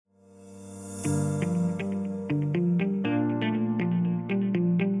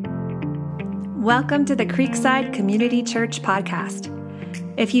Welcome to the Creekside Community Church podcast.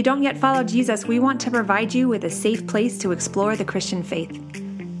 If you don't yet follow Jesus, we want to provide you with a safe place to explore the Christian faith.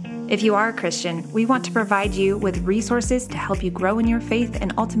 If you are a Christian, we want to provide you with resources to help you grow in your faith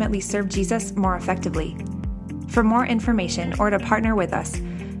and ultimately serve Jesus more effectively. For more information or to partner with us,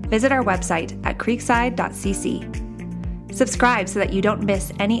 visit our website at creekside.cc. Subscribe so that you don't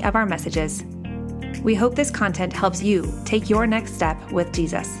miss any of our messages. We hope this content helps you take your next step with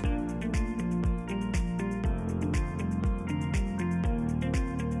Jesus.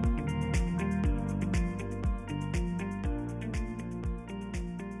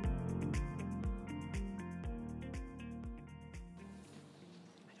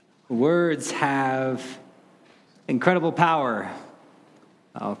 Words have incredible power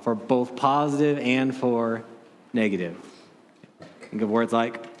for both positive and for negative. Think of words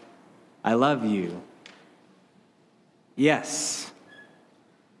like, I love you. Yes.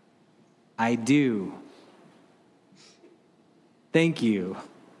 I do. Thank you.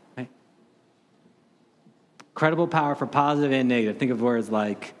 Right? Incredible power for positive and negative. Think of words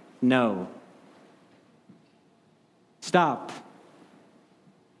like, no. Stop.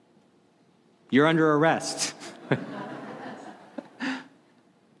 You're under arrest.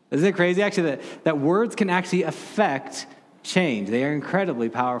 Isn't it crazy, actually, that words can actually affect change? They are incredibly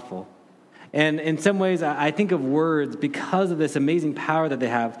powerful. And in some ways, I think of words, because of this amazing power that they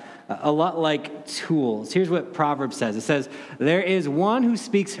have, a lot like tools. Here's what Proverbs says. It says, there is one who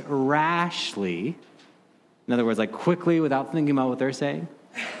speaks rashly, in other words, like quickly without thinking about what they're saying,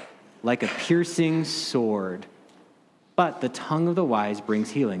 like a piercing sword. But the tongue of the wise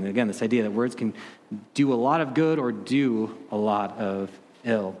brings healing. Again, this idea that words can do a lot of good or do a lot of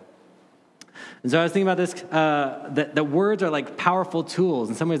ill. And so I was thinking about this, that words are like powerful tools.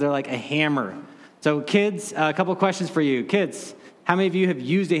 In some ways, they're like a hammer. So kids, a couple of questions for you. Kids, how many of you have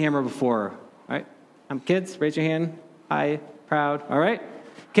used a hammer before? All right. Kids, raise your hand. Hi, proud. All right.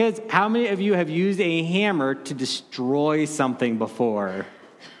 Kids, how many of you have used a hammer to destroy something before?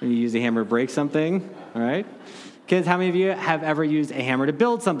 When you use a hammer to break something? All right. Kids, how many of you have ever used a hammer to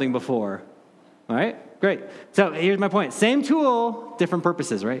build something before? All right, great. So here's my point. Same tool, different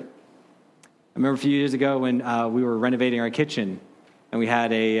purposes, right? I remember a few years ago when we were renovating our kitchen, and we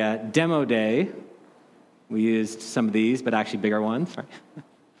had a demo day. We used some of these, but actually bigger ones. Right?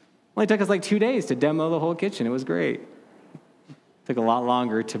 Only took us like 2 days to demo the whole kitchen. It was great. Took a lot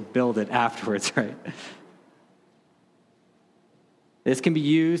longer to build it afterwards, right? This can be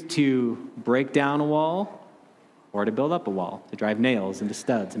used to break down a wall, or to build up a wall, to drive nails into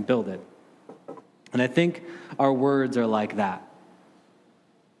studs and build it. And I think our words are like that.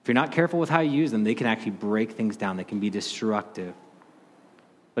 If you're not careful with how you use them, they can actually break things down. They can be destructive.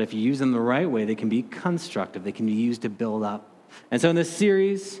 But if you use them the right way, they can be constructive. They can be used to build up. And so in this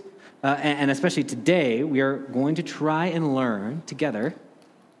series, and especially today, we are going to try and learn together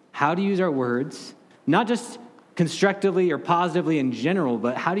how to use our words, not just constructively or positively in general,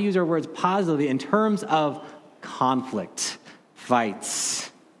 but how to use our words positively in terms of conflict,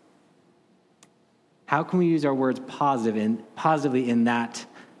 fights. How can we use our words positively in that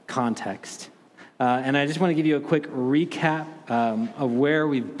context? And I just want to give you a quick recap of where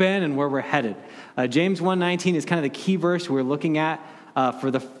we've been and where we're headed. James 1:19 is kind of the key verse we're looking at for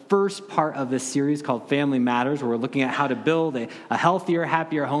the first part of this series called Family Matters, where we're looking at how to build a healthier,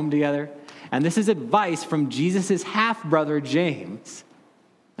 happier home together. And this is advice from Jesus' half-brother, James.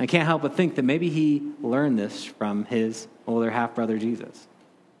 I can't help but think that maybe he learned this from his older half-brother, Jesus.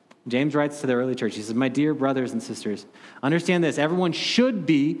 James writes to the early church, he says, my dear brothers and sisters, understand this, everyone should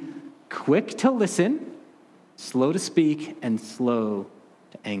be quick to listen, slow to speak, and slow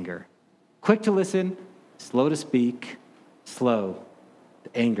to anger. Quick to listen, slow to speak, slow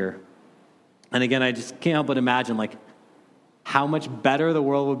to anger. And again, I just can't help but imagine, like, how much better the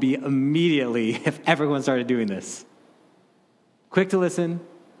world would be immediately if everyone started doing this. Quick to listen,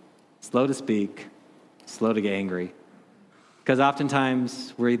 slow to speak, slow to get angry. Because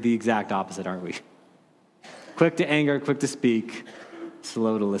oftentimes, we're the exact opposite, aren't we? Quick to anger, quick to speak,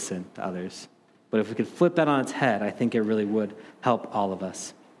 slow to listen to others. But if we could flip that on its head, I think it really would help all of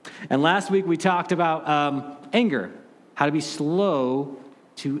us. And last week, we talked about anger, how to be slow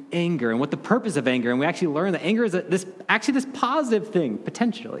to anger, and what the purpose of anger. And we actually learned that anger is this positive thing,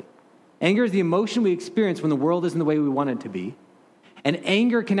 potentially. Anger is the emotion we experience when the world isn't the way we want it to be. And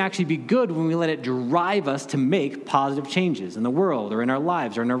anger can actually be good when we let it drive us to make positive changes in the world or in our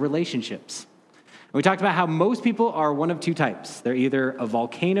lives or in our relationships. And we talked about how most people are one of two types. They're either a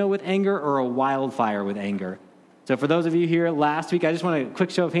volcano with anger or a wildfire with anger. So for those of you here last week, I just want a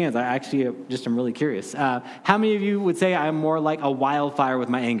quick show of hands. I actually am really curious. How many of you would say I'm more like a wildfire with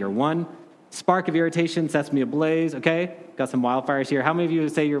my anger? 1, spark of irritation sets me ablaze. Okay, got some wildfires here. How many of you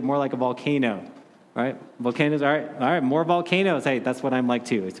would say you're more like a volcano? All right, volcanoes, all right, more volcanoes. Hey, that's what I'm like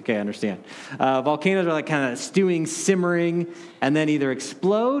too. It's okay, I understand. Volcanoes are like kind of stewing, simmering, and then either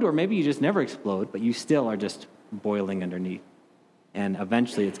explode, or maybe you just never explode, but you still are just boiling underneath. And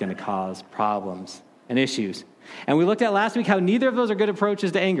eventually it's going to cause problems and issues. And we looked at last week how neither of those are good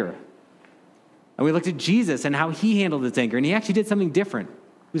approaches to anger. And we looked at Jesus and how he handled his anger, and he actually did something different.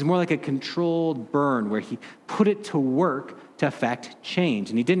 It was more like a controlled burn where he put it to work to affect change.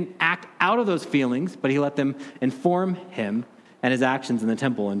 And he didn't act out of those feelings, but he let them inform him and his actions in the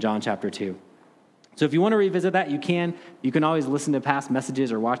temple in John chapter 2. So if you want to revisit that, you can. You can always listen to past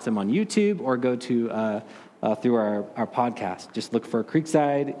messages or watch them on YouTube or go to through our podcast. Just look for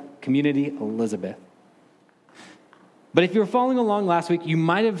Creekside Community Elizabeth. But if you were following along last week, you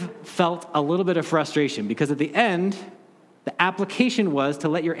might have felt a little bit of frustration because at the end, the application was to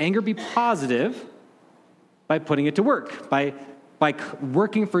let your anger be positive by putting it to work, by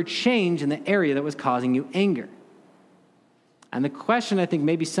working for change in the area that was causing you anger. And the question I think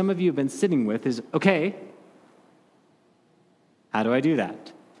maybe some of you have been sitting with is, okay, how do I do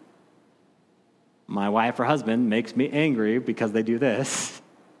that? My wife or husband makes me angry because they do this.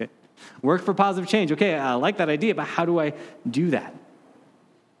 Work for positive change. Okay, I like that idea, but how do I do that?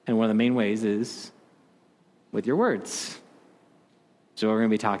 And one of the main ways is with your words. So we're going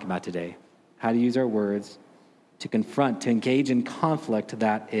to be talking about today, how to use our words to confront, to engage in conflict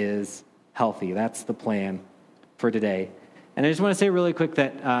that is healthy. That's the plan for today. And I just want to say really quick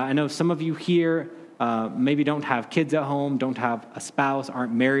that I know some of you here maybe don't have kids at home, don't have a spouse,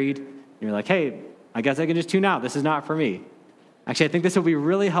 aren't married. And you're like, hey, I guess I can just tune out. This is not for me. Actually, I think this will be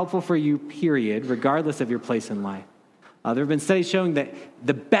really helpful for you, period, regardless of your place in life. There have been studies showing that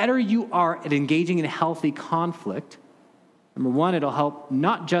the better you are at engaging in healthy conflict, number one, it'll help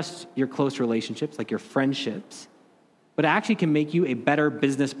not just your close relationships, like your friendships, but it actually can make you a better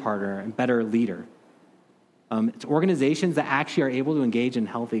business partner and better leader. It's organizations that actually are able to engage in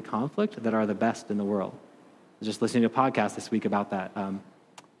healthy conflict that are the best in the world. I was just listening to a podcast this week about that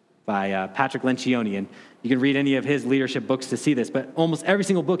by Patrick Lencioni, and you can read any of his leadership books to see this, but almost every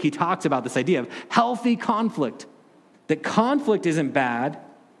single book he talks about this idea of healthy conflict, that conflict isn't bad,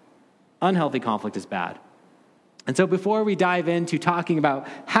 unhealthy conflict is bad. And so before we dive into talking about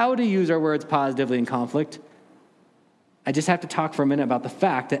how to use our words positively in conflict, I just have to talk for a minute about the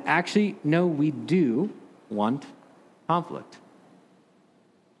fact that actually, no, we do want conflict.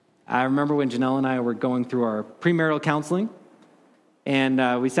 I remember when Janelle and I were going through our premarital counseling,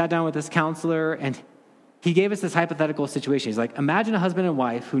 and we sat down with this counselor, and he gave us this hypothetical situation. He's like, imagine a husband and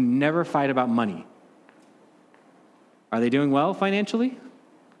wife who never fight about money. Are they doing well financially?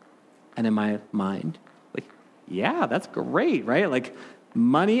 And in my mind, like, yeah, that's great, right? Like,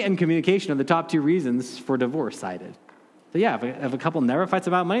 money and communication are the top two reasons for divorce cited. So yeah, if a couple never fights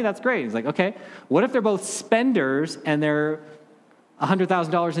about money, that's great. He's like, okay, what if they're both spenders and they're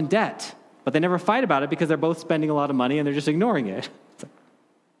 $100,000 in debt, but they never fight about it because they're both spending a lot of money and they're just ignoring it? It's like,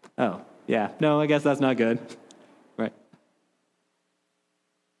 oh, yeah, no, I guess that's not good, right?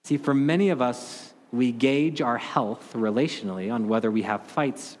 See, for many of us, we gauge our health relationally on whether we have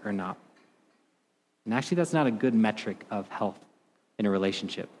fights or not. And actually, that's not a good metric of health in a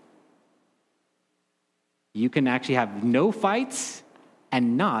relationship. You can actually have no fights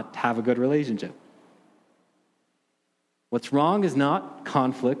and not have a good relationship. What's wrong is not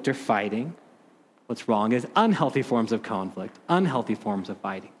conflict or fighting. What's wrong is unhealthy forms of conflict, unhealthy forms of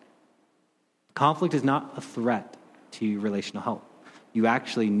fighting. Conflict is not a threat to relational health. You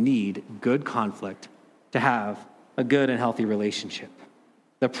actually need good conflict to have a good and healthy relationship.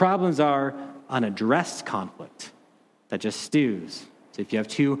 The problems are unaddressed conflict that just stews. So if you have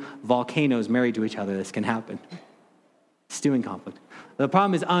two volcanoes married to each other, this can happen. Stewing conflict. The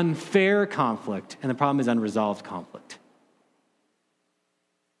problem is unfair conflict, and the problem is unresolved conflict.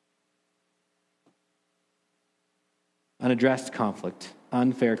 Unaddressed conflict,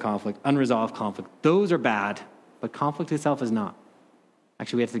 unfair conflict, unresolved conflict. Those are bad, but conflict itself is not.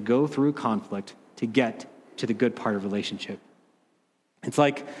 Actually, we have to go through conflict to get to the good part of relationship. It's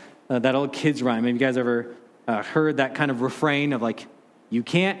like that old kids rhyme. Have you guys ever heard that kind of refrain of like, you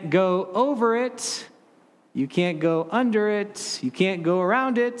can't go over it, you can't go under it, you can't go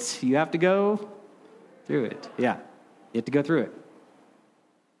around it, you have to go through it. Yeah, you have to go through it.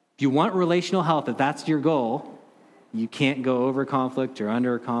 If you want relational health, if that's your goal, you can't go over conflict or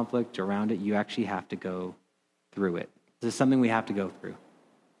under conflict or around it. You actually have to go through it. This is something we have to go through.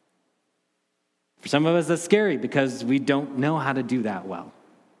 For some of us, that's scary because we don't know how to do that well.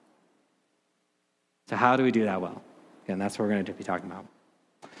 So how do we do that well? And that's what we're going to be talking about.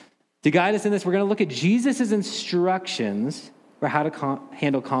 To guide us in this, we're going to look at Jesus' instructions for how to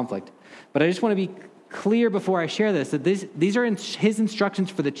handle conflict. But I just want to be clear before I share this, that these are his instructions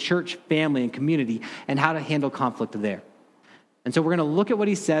for the church family and community and how to handle conflict there. And so we're going to look at what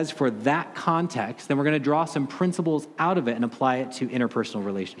he says for that context, then we're going to draw some principles out of it and apply it to interpersonal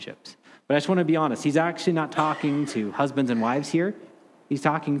relationships. But I just want to be honest, he's actually not talking to husbands and wives here. He's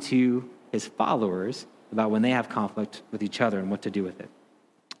talking to his followers about when they have conflict with each other and what to do with it.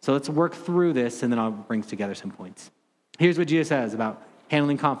 So let's work through this, and then I'll bring together some points. Here's what Jesus says about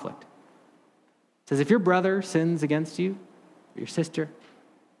handling conflict. It says, if your brother sins against you, or your sister,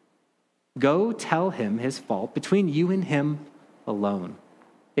 go tell him his fault between you and him alone.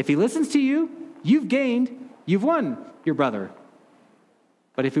 If he listens to you, you've gained, you've won your brother.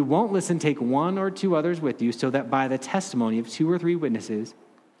 But if he won't listen, take one or two others with you, so that by the testimony of 2 or 3 witnesses,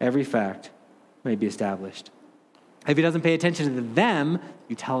 every fact may be established. If he doesn't pay attention to them,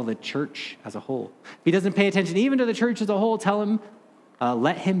 you tell the church as a whole. If he doesn't pay attention even to the church as a whole, tell him,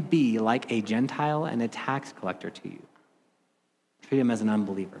 let him be like a Gentile and a tax collector to you. Treat him as an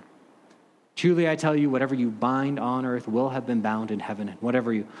unbeliever. Truly, I tell you, whatever you bind on earth will have been bound in heaven, and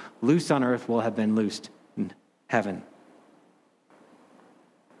whatever you loose on earth will have been loosed in heaven.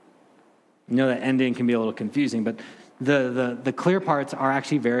 You know that ending can be a little confusing, but the clear parts are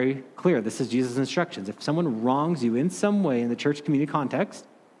actually very clear. This is Jesus' instructions. If someone wrongs you in some way in the church community context,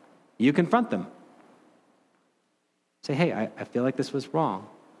 you confront them. Say, hey, I feel like this was wrong.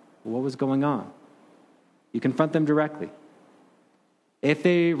 What was going on? You confront them directly. If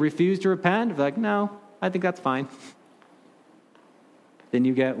they refuse to repent, they're like, no, I think that's fine. Then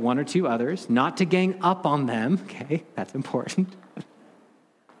you get 1 or 2 others, not to gang up on them, okay? That's important.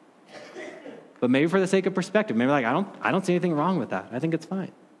 But maybe for the sake of perspective, maybe like, I don't see anything wrong with that. I think it's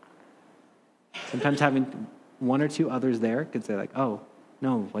fine. Sometimes having 1 or 2 others there could say like, oh,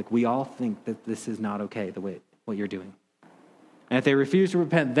 no, like we all think that this is not okay, the way what you're doing. And if they refuse to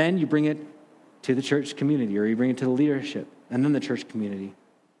repent, then you bring it to the church community, or you bring it to the leadership, and then the church community.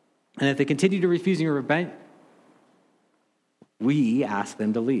 And if they continue to refusing to repent, we ask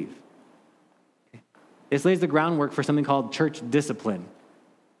them to leave. Okay. This lays the groundwork for something called church discipline,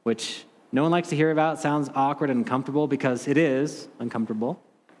 which no one likes to hear about. It sounds awkward and uncomfortable because it is uncomfortable.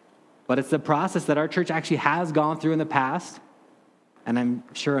 But it's the process that our church actually has gone through in the past, and I'm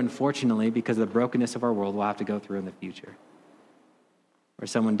sure, unfortunately, because of the brokenness of our world, we'll have to go through in the future. Where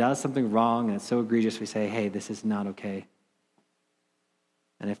someone does something wrong and it's so egregious, we say, hey, this is not okay.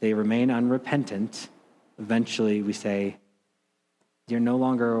 And if they remain unrepentant, eventually we say, you're no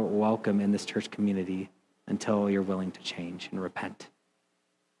longer welcome in this church community until you're willing to change and repent.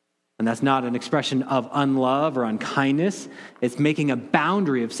 And that's not an expression of unlove or unkindness. It's making a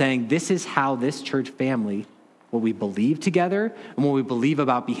boundary of saying, this is how this church family, what we believe together and what we believe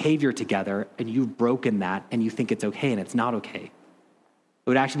about behavior together, and you've broken that and you think it's okay and it's not okay. It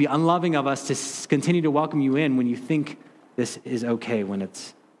would actually be unloving of us to continue to welcome you in when you think this is okay when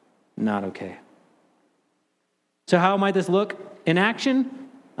it's not okay. So how might this look in action?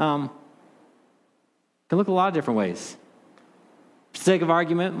 It can look a lot of different ways. For the sake of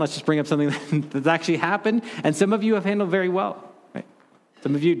argument, let's just bring up something that's actually happened, and some of you have handled very well. Right?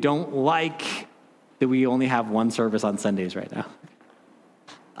 Some of you don't like that we only have 1 service on Sundays right now.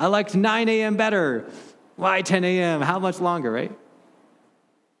 I liked 9 a.m. better. Why 10 a.m.? How much longer, right?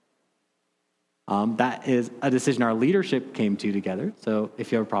 That is a decision our leadership came to together. So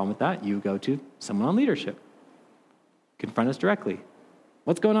if you have a problem with that, you go to someone on leadership. Confront us directly.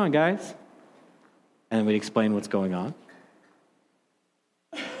 What's going on, guys? And we explain what's going on.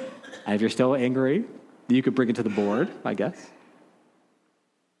 And if you're still angry, you could bring it to the board, I guess.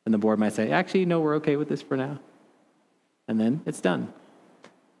 And the board might say, actually, no, we're okay with this for now. And then it's done.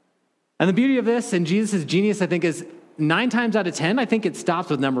 And the beauty of this, and Jesus' genius, I think, is 9 times out of 10, I think it stops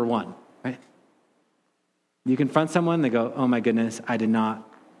with number 1, right? You confront someone, they go, oh my goodness, I did not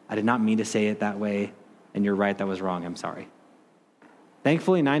mean to say it that way, and you're right, that was wrong, I'm sorry.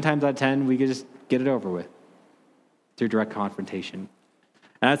 Thankfully, 9 times out of 10, we could just get it over with through direct confrontation.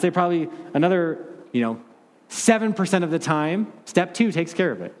 And I'd say probably another, 7% of the time, step 2 takes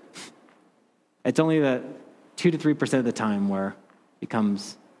care of it. It's only the 2 to 3% of the time where it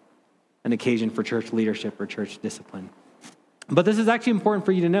becomes an occasion for church leadership or church discipline. But this is actually important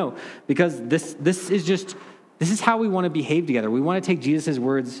for you to know, because this is how we want to behave together. We want to take Jesus'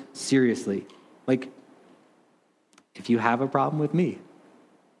 words seriously. Like, if you have a problem with me,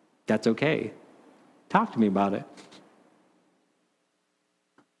 that's okay. Talk to me about it.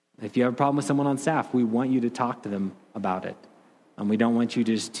 If you have a problem with someone on staff, we want you to talk to them about it. And we don't want you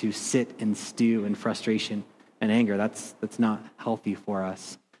just to sit and stew in frustration and anger. That's not healthy for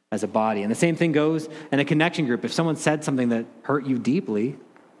us. as a body. And the same thing goes in a connection group. If someone said something that hurt you deeply,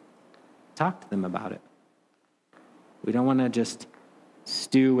 talk to them about it. We don't want to just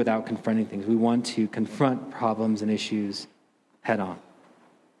stew without confronting things. We want to confront problems and issues head on.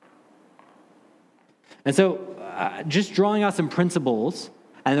 And so just drawing out some principles,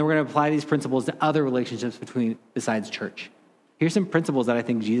 and then we're going to apply these principles to other relationships besides church. Here's some principles that I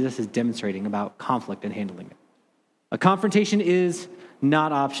think Jesus is demonstrating about conflict and handling it. A confrontation is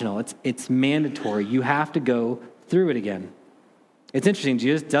not optional. It's mandatory. You have to go through it again. It's interesting.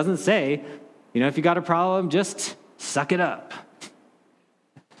 Jesus doesn't say, if you got a problem, just suck it up.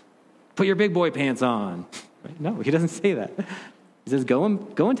 Put your big boy pants on. No, he doesn't say that. He says, go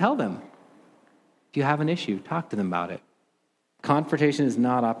and tell them. If you have an issue, talk to them about it. Confrontation is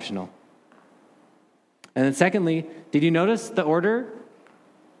not optional. And then secondly, did you notice the order?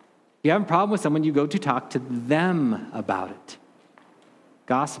 If you have a problem with someone, you go to talk to them about it.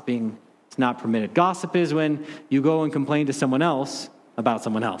 Gossiping is not permitted. Gossip is when you go and complain to someone else about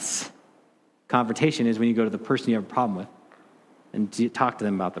someone else. Confrontation is when you go to the person you have a problem with and talk to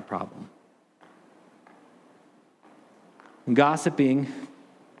them about the problem. And gossiping,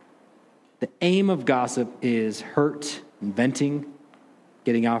 the aim of gossip is hurt and venting,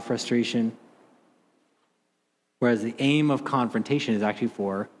 getting out frustration. Whereas the aim of confrontation is actually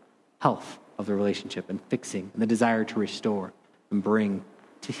for health of the relationship and fixing and the desire to restore and bring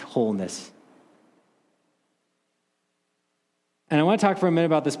to wholeness. And I want to talk for a minute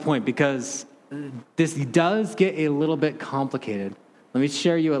about this point because this does get a little bit complicated. Let me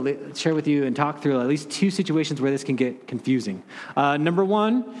share with you and talk through at least two situations where this can get confusing. Number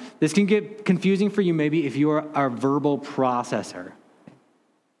one, this can get confusing for you maybe if you are a verbal processor.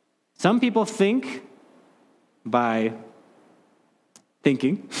 Some people think by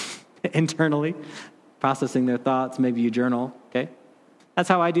thinking internally, processing their thoughts. Maybe you journal, okay? That's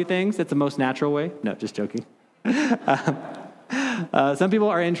how I do things. It's the most natural way. No, just joking. Some people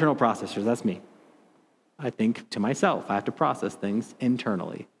are internal processors. That's me. I think to myself. I have to process things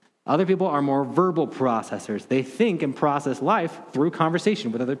internally. Other people are more verbal processors. They think and process life through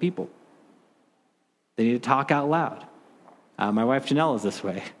conversation with other people. They need to talk out loud. My wife Janelle is this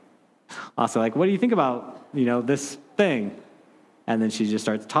way. Also, what do you think about, this thing? And then she just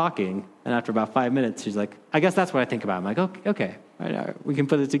starts talking. And after about 5 minutes, she's like, I guess that's what I think about. I'm like, okay, all right, we can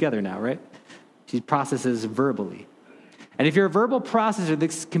put it together now, right? She processes verbally. And if you're a verbal processor,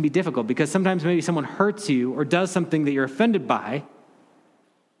 this can be difficult because sometimes maybe someone hurts you or does something that you're offended by,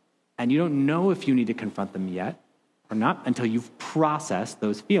 and you don't know if you need to confront them yet or not until you've processed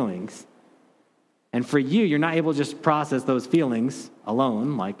those feelings. And for you, you're not able to just process those feelings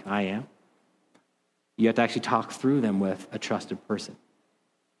alone like I am. You have to actually talk through them with a trusted person.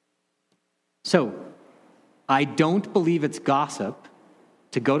 So, I don't believe it's gossip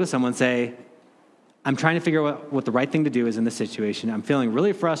to go to someone and say, I'm trying to figure out what the right thing to do is in this situation. I'm feeling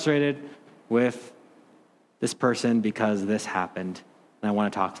really frustrated with this person because this happened, and I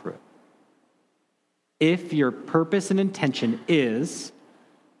want to talk through it. If your purpose and intention is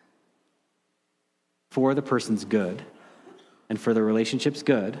for the person's good and for the relationship's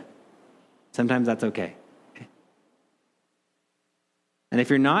good, sometimes that's okay. And if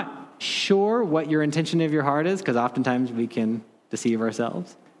you're not sure what your intention of your heart is, because oftentimes we can deceive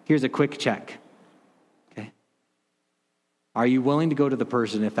ourselves, here's a quick check. Okay? Are you willing to go to the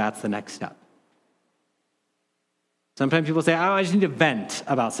person if that's the next step? Sometimes people say, I just need to vent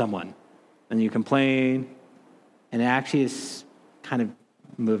about someone. And you complain, and it actually is kind of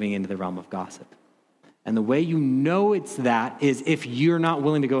moving into the realm of gossip. And the way you know it's that is if you're not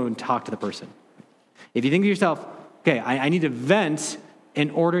willing to go and talk to the person. If you think to yourself, okay, I need to vent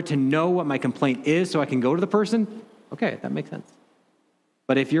in order to know what my complaint is so I can go to the person, okay, that makes sense.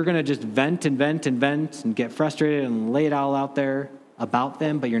 But if you're going to just vent and get frustrated and lay it all out there about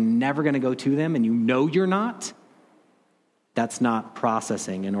them, but you're never going to go to them and you know you're not, that's not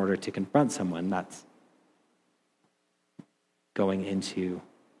processing in order to confront someone. That's going into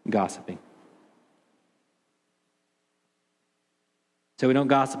gossiping. So we don't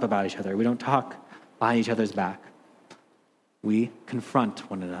gossip about each other. We don't talk behind each other's back. We confront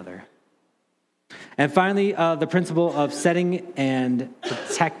one another. And finally, the principle of setting and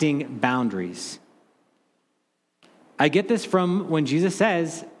protecting boundaries. I get this from when Jesus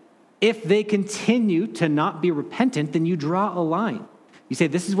says, if they continue to not be repentant, then you draw a line. You say,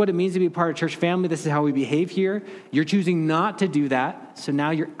 this is what it means to be a part of church family. This is how we behave here. You're choosing not to do that, so now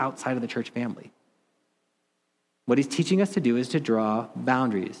you're outside of the church family. What he's teaching us to do is to draw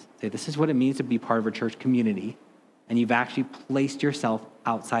boundaries. Say, this is what it means to be part of a church community, and you've actually placed yourself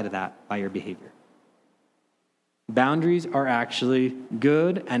outside of that by your behavior. Boundaries are actually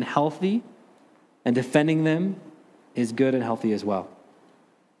good and healthy, and defending them is good and healthy as well.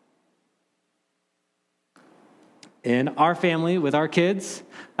 In our family, with our kids,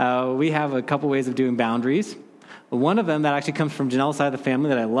 we have a couple ways of doing boundaries. One of them that actually comes from Janelle's side of the family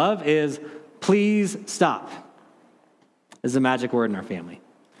that I love is, please stop. This is a magic word in our family.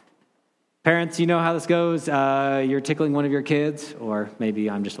 Parents, you know how this goes. You're tickling one of your kids, or maybe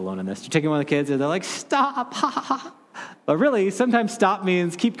I'm just alone in this. You're tickling one of the kids, and they're like, stop. But really, sometimes stop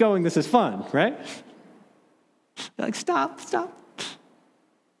means keep going. This is fun, right? They're like, stop.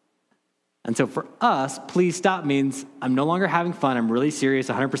 And so for us, please stop means I'm no longer having fun. I'm really serious,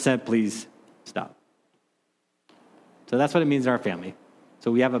 100%. Please stop. So that's what it means in our family.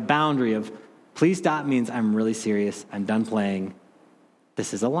 So we have a boundary of please stop means I'm really serious. I'm done playing.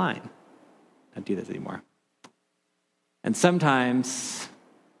 This is a line. Don't do this anymore. And sometimes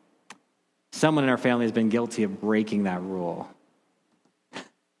someone in our family has been guilty of breaking that rule.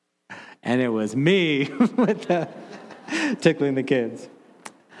 And it was me with the tickling the kids.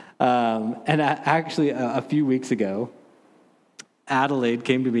 Actually, a few weeks ago, Adelaide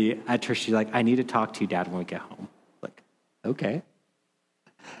came to me at church. She's like, I need to talk to you, Dad, when we get home. Like, okay.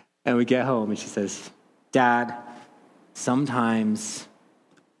 And we get home, and she says, Dad, sometimes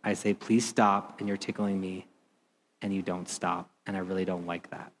I say, please stop, and you're tickling me, and you don't stop, and I really don't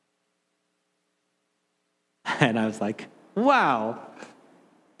like that. And I was like, wow,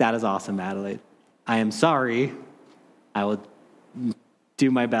 that is awesome, Adelaide. I am sorry. I will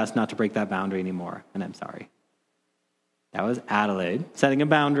do my best not to break that boundary anymore, and I'm sorry. That was Adelaide setting a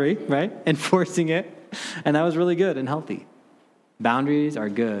boundary, right? Enforcing it, and that was really good and healthy. Boundaries are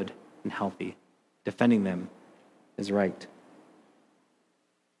good and healthy. Defending them is right.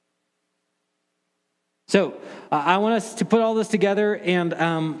 So I want us to put all this together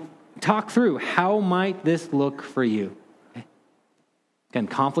and talk through how might this look for you. Okay? Again,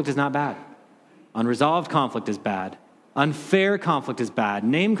 conflict is not bad. Unresolved conflict is bad. Unfair conflict is bad.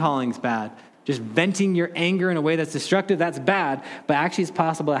 Name-calling is bad. Just venting your anger in a way that's destructive, that's bad. But actually, it's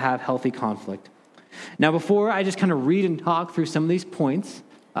possible to have healthy conflict. Now, before I just kind of read and talk through some of these points,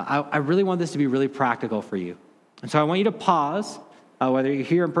 I really want this to be really practical for you. And so I want you to pause, whether you're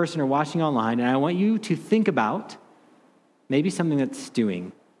here in person or watching online, and I want you to think about maybe something that's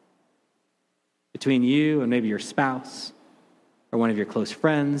stewing between you and maybe your spouse or one of your close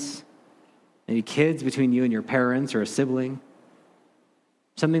friends, maybe kids between you and your parents or a sibling,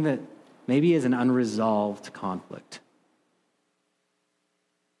 something that maybe is an unresolved conflict.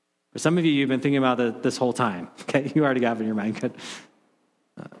 For some of you, you've been thinking about this whole time. Okay, you already got it in your mind. Good.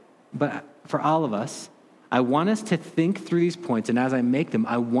 But for all of us, I want us to think through these points, and as I make them,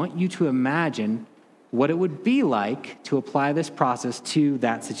 I want you to imagine what it would be like to apply this process to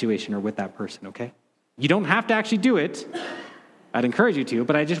that situation or with that person, okay? You don't have to actually do it. I'd encourage you to,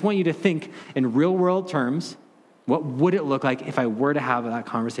 but I just want you to think in real-world terms, what would it look like if I were to have that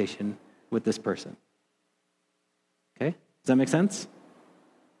conversation with this person? Okay? Does that make sense?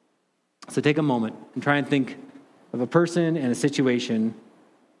 So take a moment and try and think of a person and a situation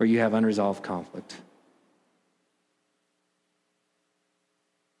where you have unresolved conflict.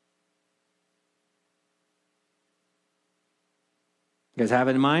 You guys have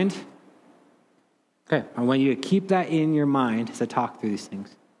it in mind? Okay, I want you to keep that in your mind as I talk through these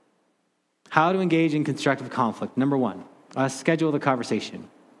things. How to engage in constructive conflict. Number one, schedule the conversation.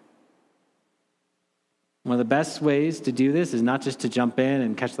 One of the best ways to do this is not just to jump in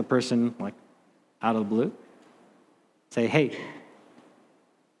and catch the person like out of the blue. Say, hey,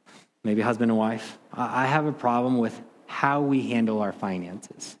 maybe husband and wife, I have a problem with how we handle our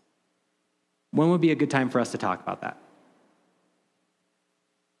finances. When would be a good time for us to talk about that?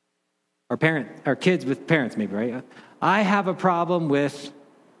 Or kids with parents maybe, right? I have a problem with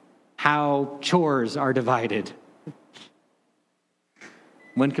how chores are divided.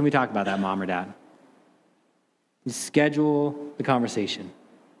 When can we talk about that, mom or dad? You schedule the conversation.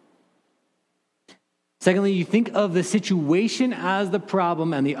 Secondly, you think of the situation as the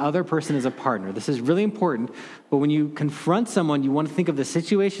problem and the other person as a partner. This is really important, but when you confront someone, you want to think of the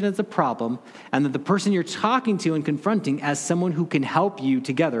situation as a problem and that the person you're talking to and confronting as someone who can help you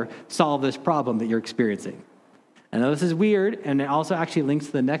together solve this problem that you're experiencing. I know this is weird, and it also actually links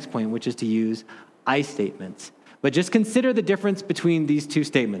to the next point, which is to use I statements. But just consider the difference between these two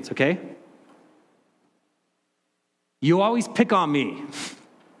statements, okay? You always pick on me.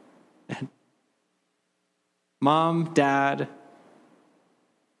 Mom, Dad,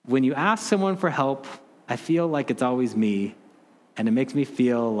 when you ask someone for help, I feel like it's always me, and it makes me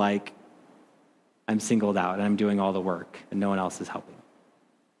feel like I'm singled out and I'm doing all the work and no one else is helping.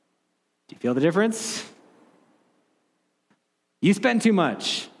 Do you feel the difference? you spend too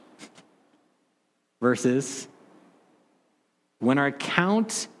much. Versus, when our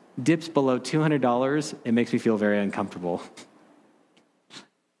account dips below $200, it makes me feel very uncomfortable.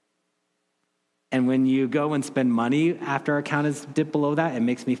 And when you go and spend money after our account has dipped below that, it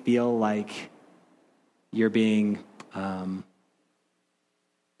makes me feel like you're being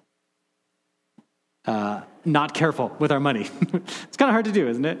not careful with our money. It's kind of hard to do,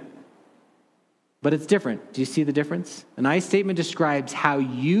 isn't it? But it's different. Do you see the difference? An I statement describes how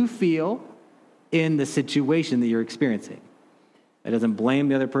you feel in the situation that you're experiencing. It doesn't blame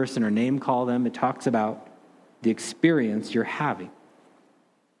the other person or name call them. It talks about the experience you're having.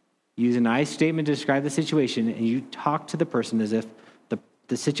 Use an I statement to describe the situation, and you talk to the person as if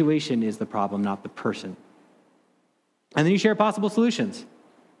the situation is the problem, not the person. And then you share possible solutions.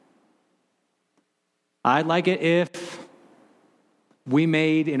 I'd like it if we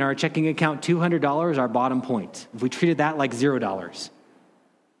made in our checking account $200 our bottom point. If we treated that like $0.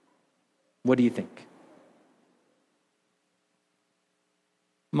 What do you think?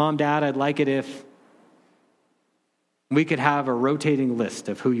 Mom, Dad, I'd like it if we could have a rotating list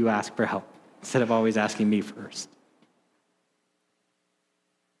of who you ask for help instead of always asking me first.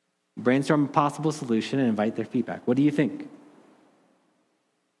 Brainstorm a possible solution and invite their feedback. What do you think?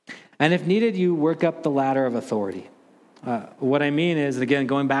 And if needed, you work up the ladder of authority. What I mean is, again,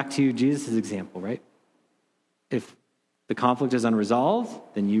 going back to Jesus' example, right? If the conflict is unresolved,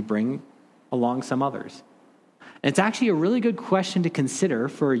 then you bring along some others. And it's actually a really good question to consider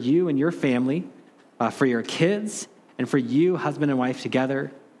for you and your family, for your kids, and for you, husband and wife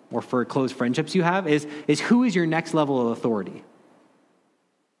together, or for close friendships you have, is who is your next level of authority?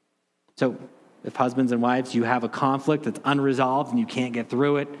 So if husbands and wives, you have a conflict that's unresolved and you can't get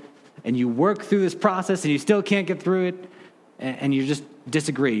through it, and you work through this process and you still can't get through it, and you just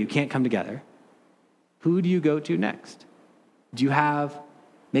disagree, you can't come together, who do you go to next? Do you have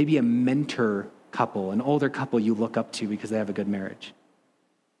maybe a mentor couple, an older couple you look up to because they have a good marriage?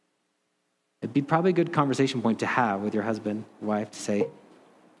 It'd be probably a good conversation point to have with your husband, wife, to say,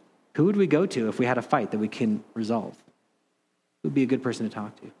 who would we go to if we had a fight that we can resolve? Who would be a good person to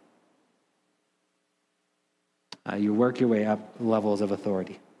talk to? You work your way up levels of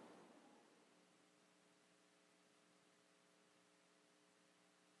authority.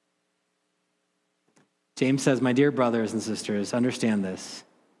 James says, my dear brothers and sisters, understand this.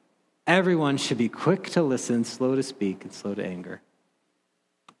 Everyone should be quick to listen, slow to speak, and slow to anger.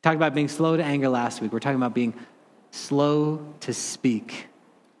 We talked about being slow to anger last week. We're talking about being slow to speak.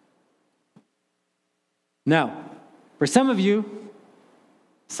 Now, for some of you,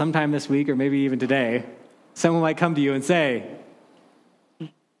 sometime this week or maybe even today, someone might come to you and say,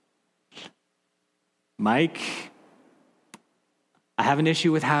 Mike, I have an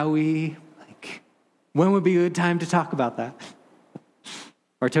issue with how when would be a good time to talk about that?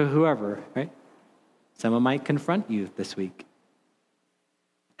 Or to whoever, right? Someone might confront you this week.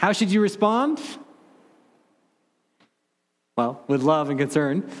 How should you respond? Well, with love and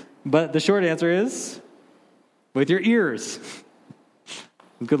concern. But the short answer is with your ears.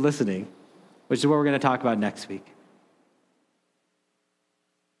 Good listening, which is what we're going to talk about next week.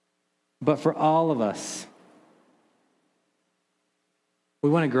 But for all of us, we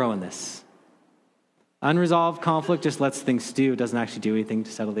want to grow in this. Unresolved conflict just lets things stew. It doesn't actually do anything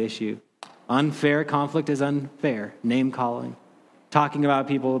to settle the issue. Unfair conflict is unfair. Name calling. Talking about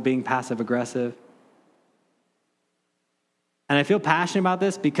people being passive aggressive. And I feel passionate about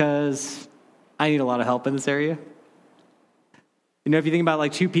this because I need a lot of help in this area. You know, if you think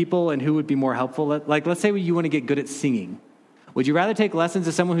about two people and who would be more helpful, let's say you want to get good at singing. Would you rather take lessons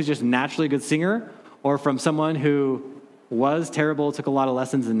to someone who's just naturally a good singer or from someone who was terrible, took a lot of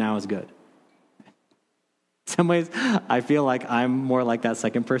lessons, and now is good? In some ways, I feel like I'm more like that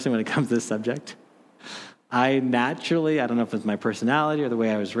second person when it comes to this subject. I naturally, I don't know if it's my personality or the way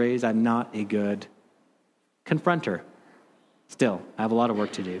I was raised, I'm not a good confronter. Still, I have a lot of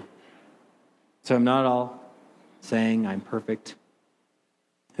work to do. So I'm not at all saying I'm perfect.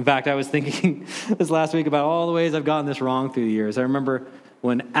 In fact, I was thinking this last week about all the ways I've gotten this wrong through the years. I remember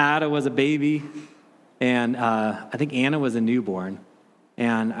when Ada was a baby, and I think Anna was a newborn.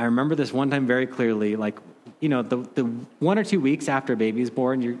 And I remember this one time very clearly, the 1 or 2 weeks after a baby is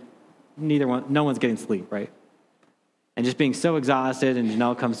born, no one's getting sleep, right? And just being so exhausted, and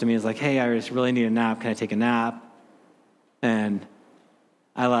Janelle comes to me and is like, hey, I just really need a nap. Can I take a nap? And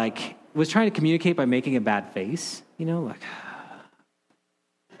I was trying to communicate by making a bad face,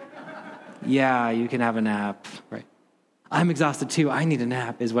 yeah, you can have a nap, right? I'm exhausted too. I need a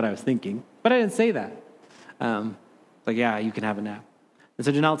nap is what I was thinking. But I didn't say that. Yeah, you can have a nap. And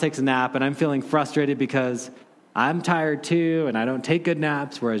so Janelle takes a nap, and I'm feeling frustrated because I'm tired too, and I don't take good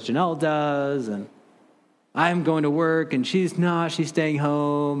naps, whereas Janelle does, and I'm going to work, and she's not. She's staying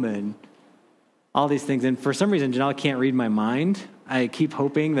home, and all these things. And for some reason, Janelle can't read my mind. I keep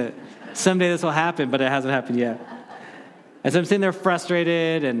hoping that someday this will happen, but it hasn't happened yet. And so I'm sitting there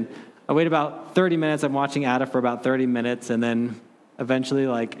frustrated, and I wait about 30 minutes. I'm watching Ada for about 30 minutes, and then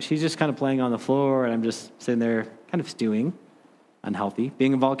eventually, she's just kind of playing on the floor, and I'm just sitting there kind of stewing, unhealthy,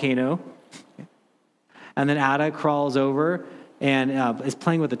 being a volcano. And then Ada crawls over and is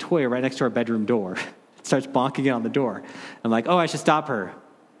playing with a toy right next to our bedroom door. Starts bonking it on the door. I'm like, oh, I should stop her.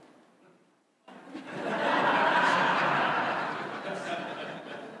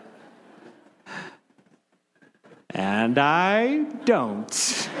 And I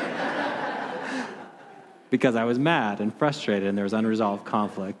don't. Because I was mad and frustrated and there was unresolved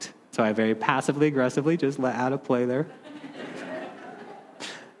conflict. So I very passively, aggressively just let Ada play there.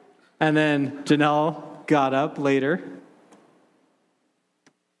 And then Janelle got up later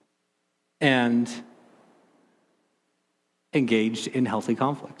and engaged in healthy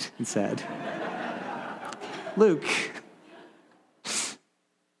conflict and said, Luke,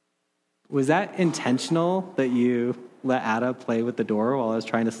 was that intentional that you let Ada play with the door while I was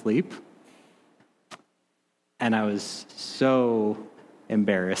trying to sleep? And I was so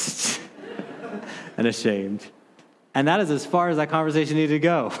embarrassed and ashamed. And that is as far as that conversation needed to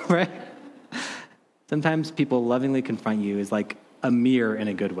go, right? Sometimes people lovingly confront you as like a mirror in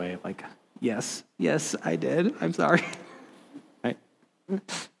a good way. Like, yes, I did. I'm sorry. Right?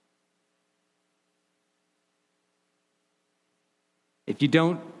 If you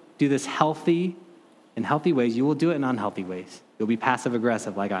don't do this in healthy ways, you will do it in unhealthy ways. You'll be passive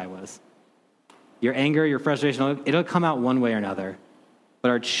aggressive like I was. Your anger, your frustration, it'll come out one way or another.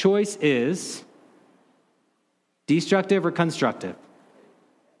 But our choice is destructive or constructive.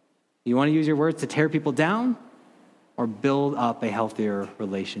 You want to use your words to tear people down or build up a healthier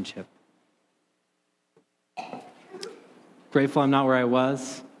relationship? Grateful I'm not where I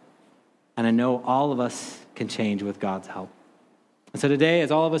was, and I know all of us can change with God's help. And so today,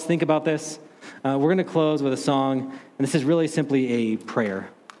 as all of us think about this, we're going to close with a song, and this is really simply a prayer,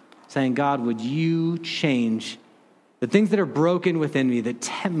 saying, God, would you change the things that are broken within me that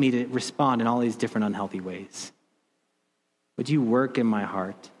tempt me to respond in all these different unhealthy ways? Would you work in my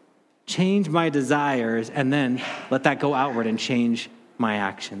heart? Change my desires, and then let that go outward and change my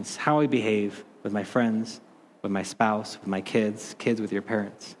actions, how I behave with my friends, with my spouse, with my kids with your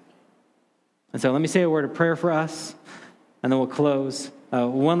parents. And so let me say a word of prayer for us, and then we'll close.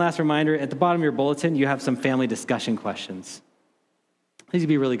 One last reminder, at the bottom of your bulletin, you have some family discussion questions. These would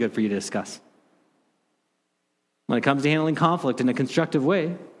be really good for you to discuss. When it comes to handling conflict in a constructive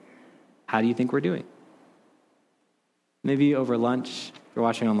way, how do you think we're doing? Maybe over lunch, if you're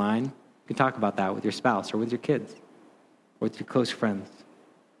watching online, you can talk about that with your spouse or with your kids or with your close friends.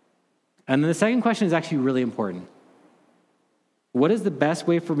 And then the second question is actually really important. What is the best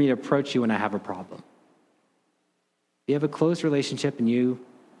way for me to approach you when I have a problem? If you have a close relationship and you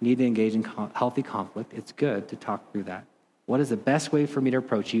need to engage in healthy conflict, it's good to talk through that. What is the best way for me to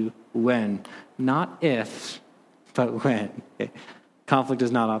approach you when? Not if, but when. Okay. Conflict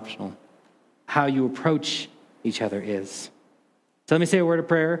is not optional. How you approach each other is. So let me say a word of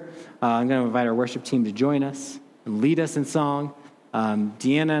prayer. I'm going to invite our worship team to join us and lead us in song.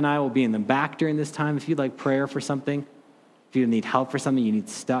 Deanna and I will be in the back during this time. If you'd like prayer for something, if you need help for something, you need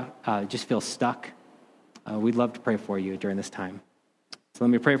just feel stuck, we'd love to pray for you during this time. So let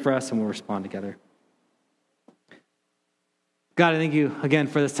me pray for us and we'll respond together. God, I thank you again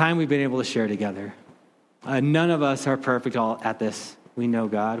for this time we've been able to share together. None of us are perfect all at this. We know,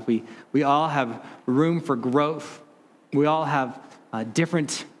 God. We all have room for growth. We all have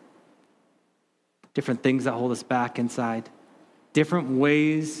different things that hold us back inside, different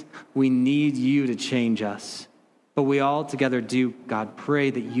ways we need you to change us. But we all together do, God, pray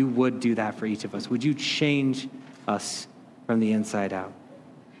that you would do that for each of us. Would you change us from the inside out?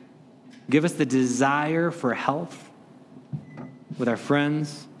 Give us the desire for health with our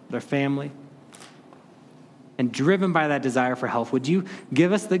friends, with our family. And driven by that desire for health, would you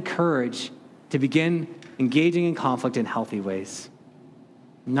give us the courage to begin engaging in conflict in healthy ways?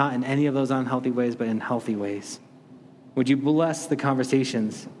 Not in any of those unhealthy ways, but in healthy ways. Would you bless the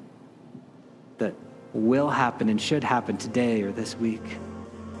conversations that will happen and should happen today or this week,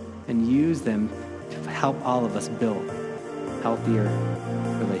 and use them to help all of us build healthier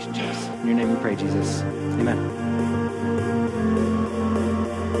relationships. In your name we pray, Jesus. Amen.